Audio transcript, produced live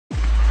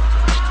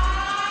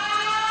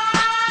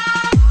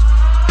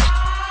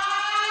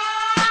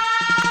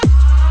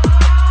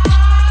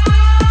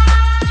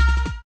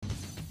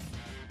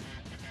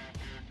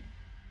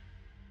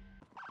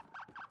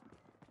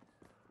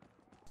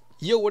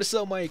Yo, what is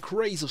up, my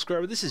crazy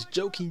subscriber? This is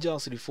Joe King John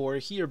 64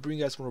 here, bringing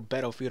you guys more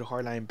Battlefield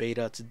Hardline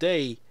beta.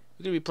 Today,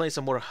 we're gonna be playing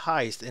some more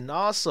Heist, and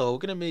also we're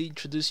gonna be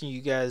introducing you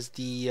guys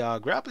the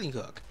grappling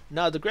hook.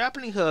 Now, the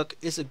grappling hook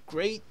is a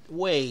great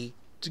way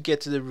to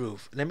get to the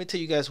roof. Let me tell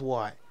you guys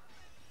why.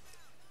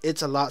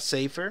 It's a lot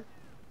safer,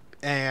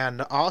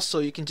 and also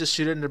you can just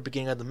shoot it in the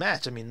beginning of the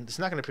match. I mean, it's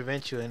not gonna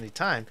prevent you any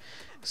time.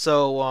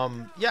 So,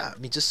 yeah, I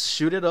mean, just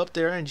shoot it up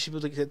there, and you should be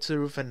able to get to the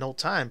roof in no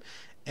time.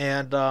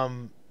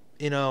 And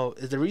you know,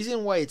 the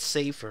reason why it's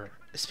safer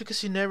is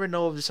because you never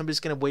know if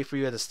somebody's gonna wait for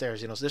you at the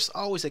stairs. You know, so there's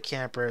always a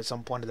camper at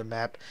some point of the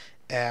map,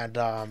 and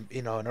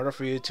you know, in order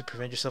for you to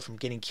prevent yourself from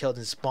getting killed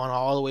and spawn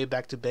all the way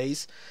back to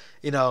base,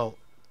 you know,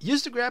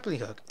 use the grappling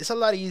hook. It's a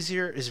lot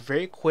easier. It's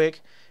very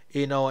quick.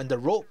 You know, and the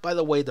rope, by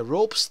the way, the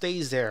rope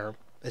stays there.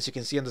 As you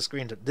can see on the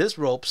screen, this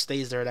rope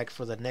stays there like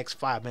for the next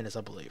 5 minutes, I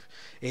believe.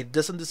 It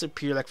doesn't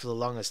disappear like for the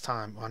longest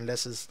time,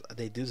 unless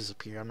they do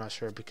disappear. I'm not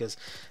sure, because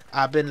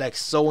I've been like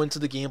so into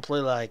the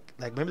gameplay, like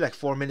maybe like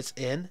 4 minutes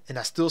in, and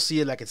I still see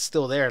it like it's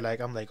still there. Like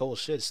I'm like, oh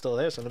shit, it's still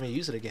there, so let me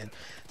use it again.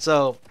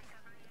 So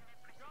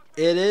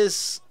it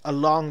is a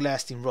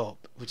long-lasting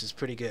rope, which is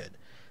pretty good.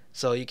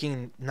 So you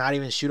can not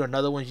even shoot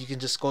another one. You can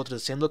just go to the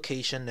same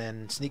location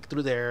and sneak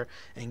through there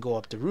and go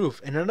up the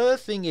roof. And another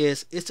thing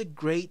is, it's a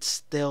great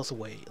stealth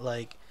way.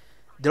 Like,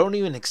 they don't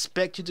even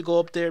expect you to go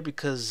up there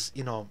because,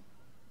 you know,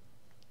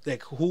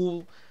 like,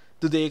 who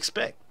do they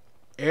expect?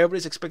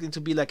 Everybody's expecting to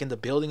be like in the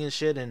building and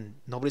shit, and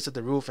nobody's at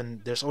the roof,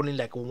 and there's only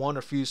like one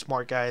or few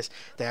smart guys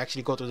that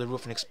actually go through the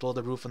roof and explode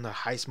the roof in the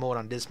heist mode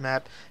on this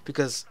map.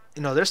 Because,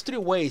 you know, there's 3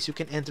 ways you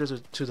can enter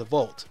to the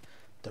vault: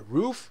 the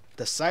roof,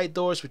 the side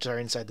doors, which are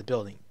inside the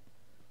building.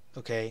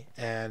 Okay,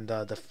 and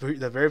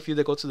the very few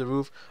that go to the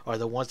roof are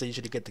the ones that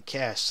usually get the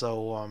cash.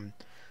 So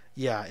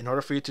yeah, in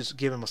order for you to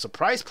give him a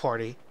surprise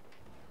party,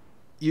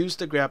 use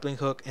the grappling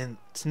hook and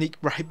sneak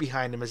right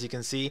behind him. As you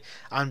can see,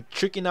 I'm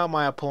tricking out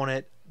my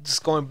opponent,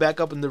 just going back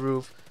up in the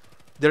roof.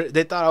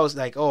 They thought I was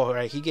like, oh, all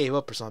right, he gave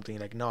up or something.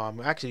 Like, no, I'm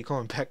actually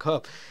going back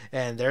up.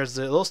 And there's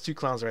those 2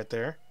 clowns right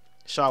there.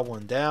 Shot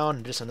one down,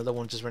 and there's another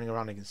one just running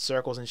around in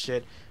circles and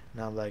shit.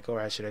 And I'm like, all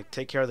right, should I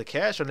take care of the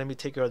cash, or let me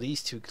take care of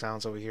these 2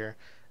 clowns over here?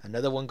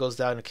 Another one goes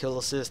down, a kill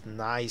assist.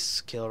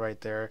 Nice kill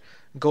right there.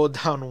 Go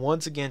down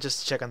once again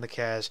just to check on the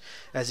cash.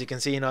 As you can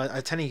see, you know,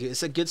 I'm telling you,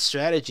 it's a good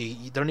strategy.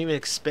 You don't even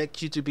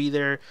expect you to be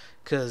there,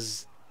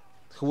 because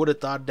who would have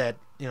thought that,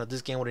 you know,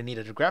 this game would have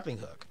needed a grappling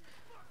hook?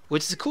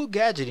 Which is a cool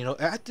gadget, you know.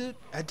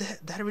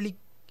 That really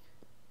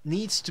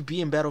needs to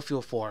be in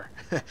Battlefield 4.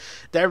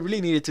 That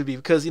really needed to be,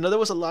 because, you know, there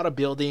was a lot of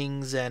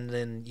buildings, and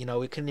then, you know,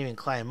 we couldn't even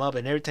climb up,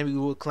 and every time we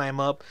would climb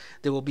up,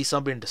 there will be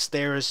somebody in the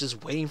stairs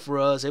just waiting for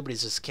us.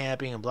 Everybody's just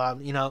camping and blah,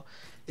 you know.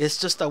 It's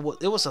just it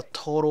was a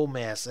total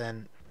mess.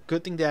 And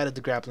good thing they added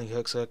the grappling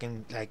hook, so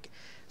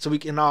we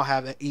can all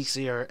have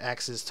easier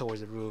access towards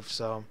the roof.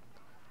 So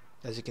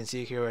as you can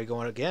see here, I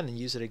go in again and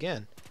use it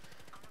again.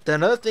 The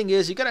another thing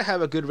is, you gotta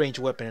have a good range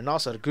weapon, and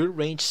also a good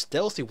range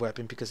stealthy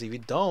weapon, because if you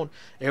don't,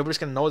 everybody's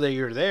gonna know that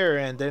you're there,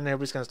 and then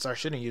everybody's gonna start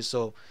shooting you.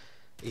 So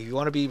if you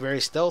want to be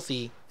very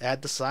stealthy,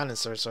 add the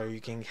silencer so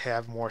you can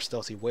have more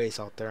stealthy ways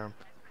out there.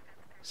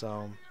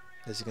 So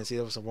as you can see,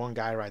 there was one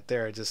guy right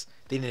there. Just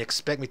didn't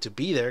expect me to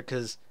be there,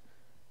 because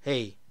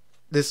hey,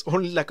 there's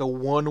only like a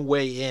one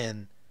way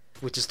in,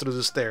 which is through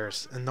the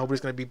stairs, and nobody's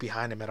gonna be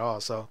behind him at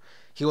all. So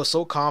he was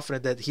so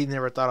confident that he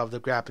never thought of the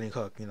grappling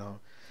hook, you know.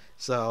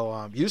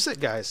 So use it,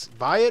 guys.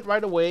 Buy it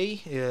right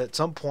away at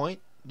some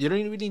point. You don't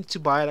even need to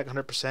buy it like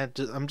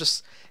 100%. I'm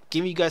just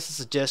giving you guys the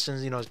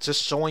suggestions, you know,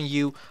 just showing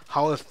you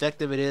how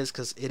effective it is,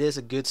 because it is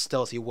a good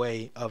stealthy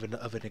way of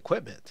an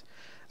equipment.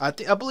 I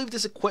believe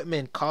this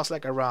equipment costs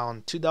like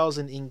around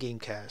 2,000 in-game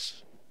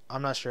cash.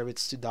 I'm not sure if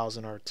it's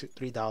 2,000 or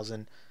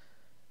 3,000.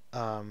 You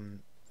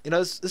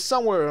know, it's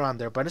somewhere around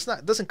there, but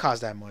it doesn't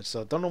cost that much.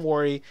 So don't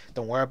worry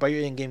about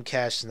your in-game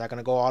cash. It's not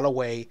gonna go all the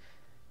way.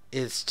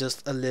 It's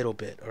just a little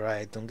bit,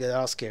 alright? Don't get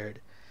all scared.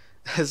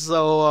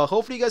 So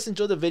hopefully you guys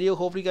enjoyed the video.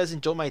 Hopefully you guys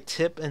enjoyed my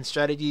tip and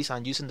strategies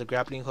on using the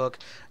grappling hook.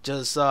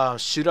 Just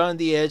shoot on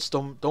the edge.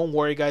 Don't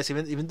worry, guys.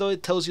 Even though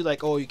it tells you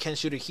like, oh, you can't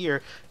shoot it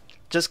here,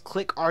 just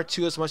click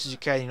R2 as much as you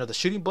can. You know, the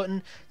shooting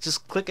button,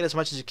 just click it as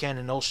much as you can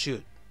and no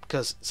shoot.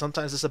 Because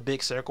sometimes it's a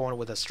big circle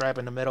with a stripe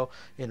in the middle,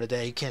 you know,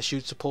 that you can't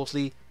shoot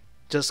supposedly.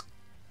 Just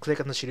click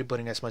on the shooting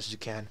button as much as you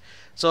can.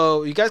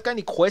 So you guys got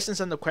any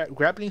questions on the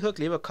grappling hook,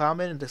 leave a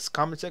comment in this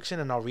comment section,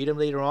 and I'll read them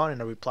later on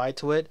and I'll reply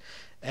to it.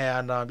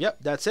 And yep,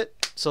 that's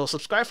it. So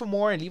subscribe for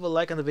more and leave a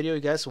like on the video. You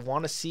guys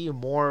want to see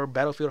more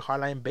Battlefield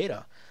Hardline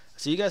beta.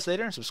 See you guys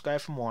later, and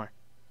subscribe for more.